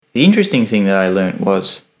The interesting thing that I learned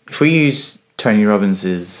was if we use Tony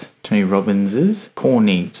Robbins's core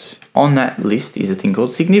needs, on that list is a thing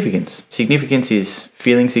called significance. Significance is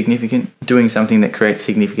feeling significant, doing something that creates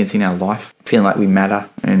significance in our life, feeling like we matter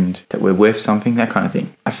and that we're worth something, that kind of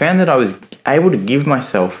thing. I found that I was able to give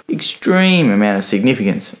myself extreme amount of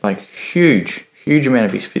significance, like huge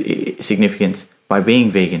amount of significance by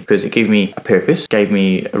being vegan, because it gave me a purpose, gave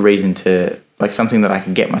me a reason to, like something that I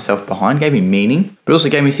could get myself behind, gave me meaning, but also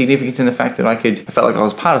gave me significance in the fact that I felt like I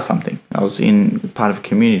was part of something. I was in part of a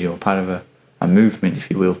community or part of a movement,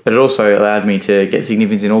 if you will. But it also allowed me to get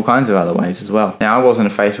significance in all kinds of other ways as well. Now, I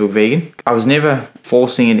wasn't a Facebook vegan. I was never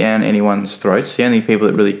forcing it down anyone's throats. The only people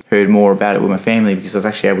that really heard more about it were my family, because I was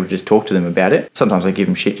actually able to just talk to them about it. Sometimes I give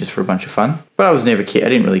them shit just for a bunch of fun. But I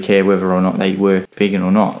didn't really care whether or not they were vegan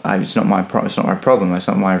or not. It's not my problem. It's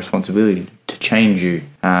not my responsibility to change you.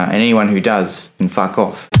 And anyone who does can fuck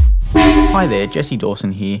off. Hi there, Jesse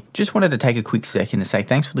Dawson here. Just wanted to take a quick second to say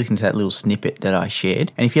thanks for listening to that little snippet that I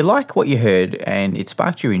shared. And if you like what you heard and it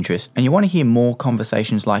sparked your interest and you want to hear more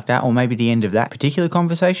conversations like that, or maybe the end of that particular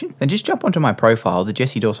conversation, then just jump onto my profile, the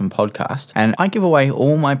Jesse Dawson Podcast, and I give away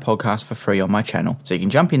all my podcasts for free on my channel. So you can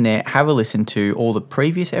jump in there, have a listen to all the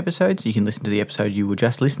previous episodes. You can listen to the episode you were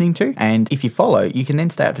just listening to. And if you follow, you can then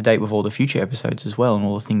stay up to date with all the future episodes as well and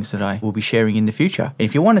all the things that I will be sharing in the future. And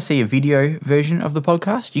if you want to see a video version of the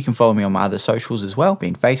podcast, you can follow me on my other socials as well,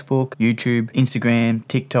 being Facebook, YouTube, Instagram,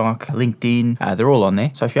 TikTok, LinkedIn. They're all on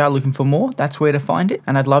there. So if you are looking for more, that's where to find it.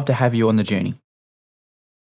 And I'd love to have you on the journey.